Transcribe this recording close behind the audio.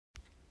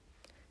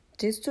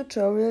This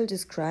tutorial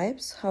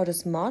describes how the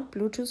smart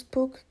Bluetooth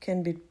puck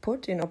can be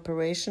put in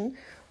operation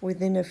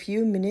within a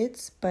few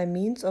minutes by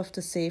means of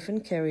the Save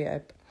and Carry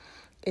app.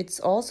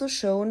 It's also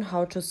shown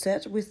how to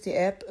set with the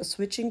app a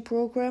switching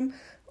program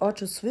or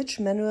to switch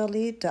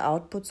manually the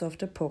outputs of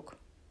the puck.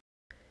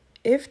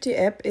 If the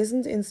app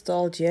isn't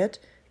installed yet,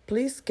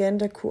 please scan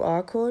the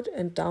QR code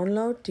and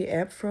download the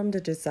app from the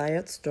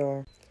desired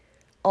store.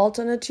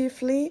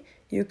 Alternatively,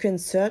 you can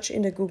search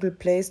in the Google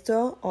Play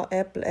Store or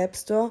Apple App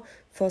Store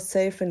for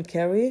Save and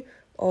Carry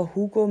or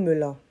Hugo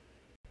Müller.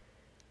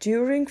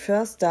 During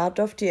first start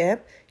of the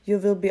app, you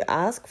will be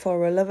asked for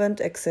relevant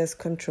access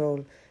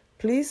control.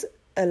 Please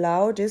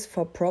allow this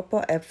for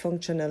proper app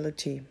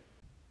functionality.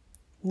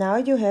 Now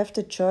you have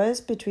the choice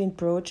between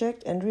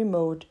project and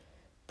remote.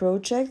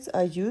 Projects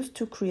are used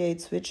to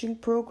create switching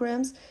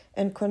programs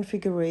and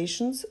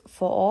configurations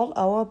for all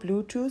our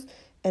Bluetooth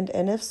and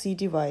NFC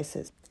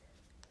devices.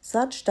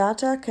 Such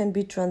data can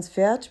be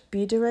transferred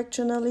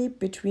bidirectionally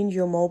between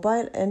your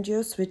mobile and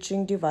your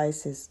switching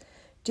devices.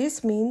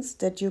 This means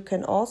that you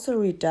can also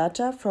read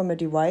data from a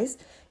device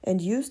and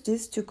use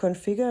this to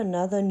configure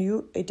another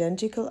new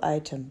identical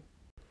item.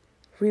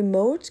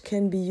 Remote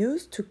can be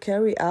used to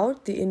carry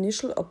out the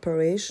initial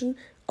operation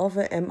of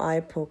a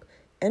mi.puck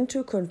and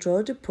to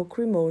control the puck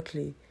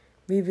remotely.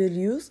 We will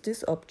use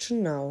this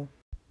option now.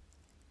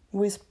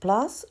 With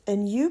Plus, a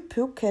new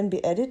puck can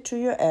be added to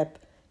your app.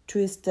 To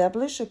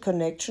establish a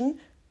connection,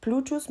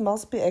 Bluetooth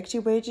must be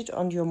activated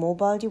on your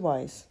mobile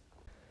device.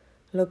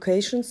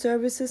 Location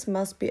services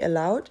must be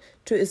allowed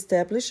to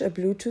establish a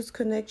Bluetooth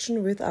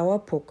connection with our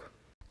puck.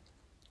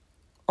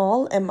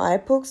 All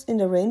mi.pucks in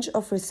the range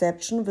of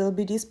reception will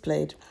be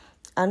displayed.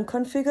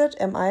 Unconfigured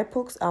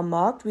mi.pucks are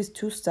marked with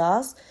 2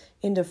 stars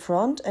in the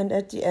front and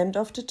at the end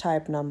of the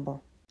type number.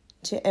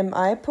 The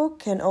mi.puck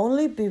can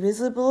only be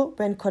visible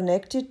when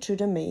connected to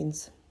the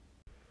mains.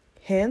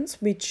 Hence,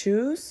 we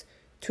choose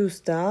 2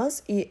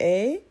 stars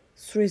EA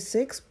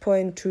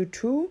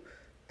 36.22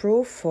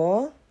 Pro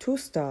 4 2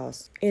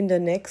 stars. In the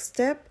next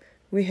step,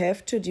 we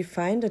have to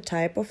define the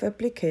type of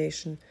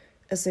application.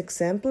 As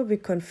example, we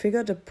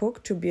configure the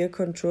puck to be a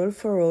control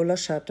for roller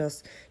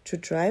shutters to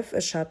drive a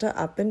shutter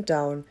up and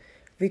down.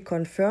 We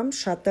confirm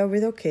shutter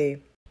with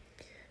OK.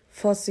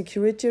 For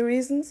security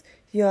reasons,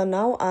 you are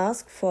now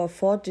asked for a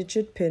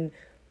 4-digit PIN.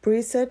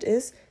 Preset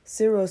is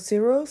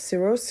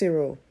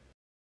 0000.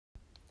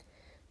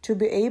 To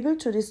be able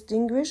to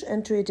distinguish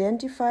and to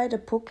identify the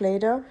puck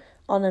later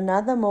on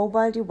another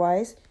mobile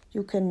device,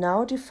 you can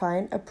now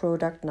define a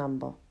product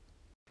number.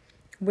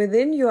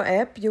 Within your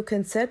app, you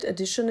can set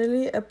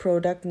additionally a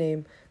product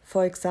name,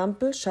 for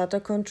example, Shutter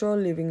Control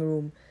Living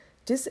Room.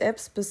 This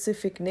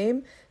app-specific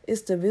name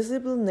is the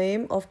visible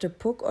name of the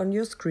puck on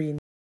your screen.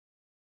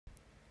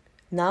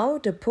 Now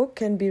the puck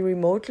can be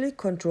remotely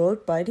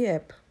controlled by the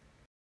app.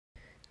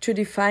 To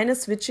define a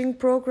switching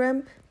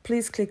program,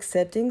 please click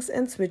Settings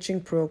and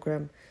Switching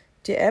Program.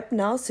 The app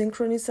now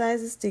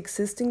synchronizes the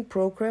existing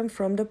program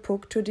from the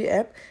puck to the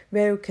app,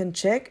 where you can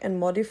check and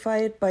modify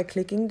it by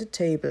clicking the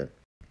table.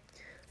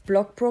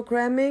 Block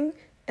programming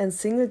and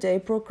single-day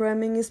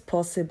programming is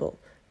possible.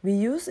 We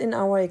use in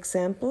our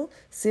example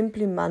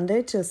simply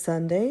Monday till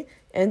Sunday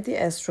and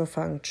the Astro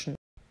function.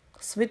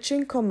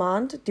 Switching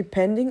command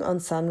depending on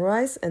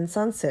sunrise and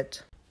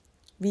sunset.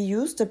 We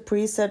use the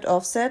preset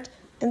offset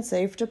and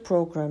save the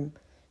program.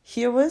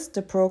 Herewith,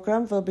 the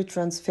program will be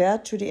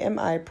transferred to the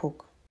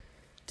mi.puck.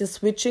 The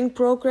switching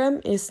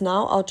program is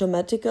now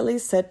automatically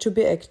set to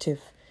be active.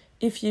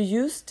 If you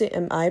use the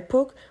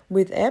mi.puck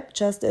with app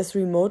just as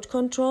remote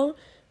control,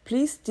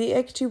 please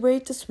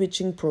deactivate the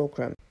switching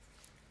program.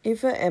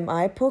 If a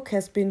mi.puck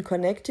has been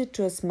connected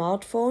to a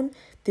smartphone,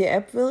 the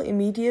app will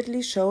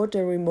immediately show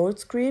the remote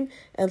screen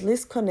and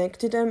list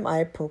connected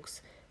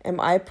mi.pucks.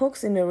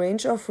 Mi.pucks in a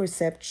range of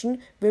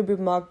reception will be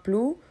marked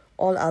blue,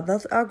 all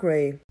others are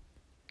gray.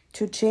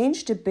 To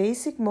change the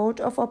basic mode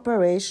of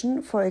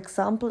operation, for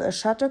example a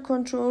shutter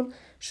control,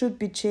 should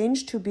be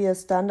changed to be a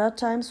standard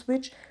time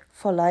switch.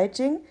 For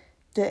lighting,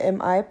 the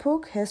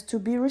mi.puck has to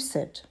be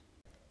reset.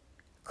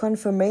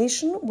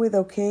 Confirmation with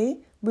OK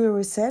will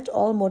reset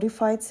all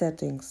modified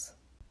settings.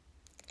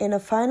 In a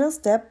final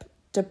step,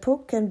 the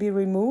puck can be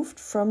removed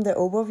from the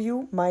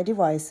overview My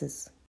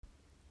Devices.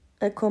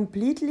 A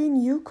completely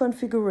new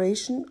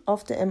configuration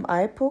of the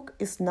mi.puck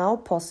is now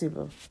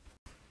possible.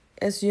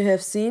 As you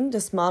have seen, the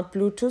smart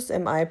Bluetooth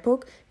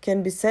mi.puck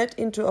can be set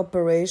into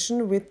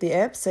operation with the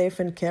app Save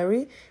and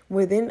Carry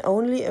within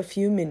only a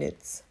few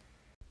minutes.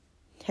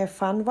 Have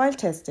fun while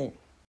testing!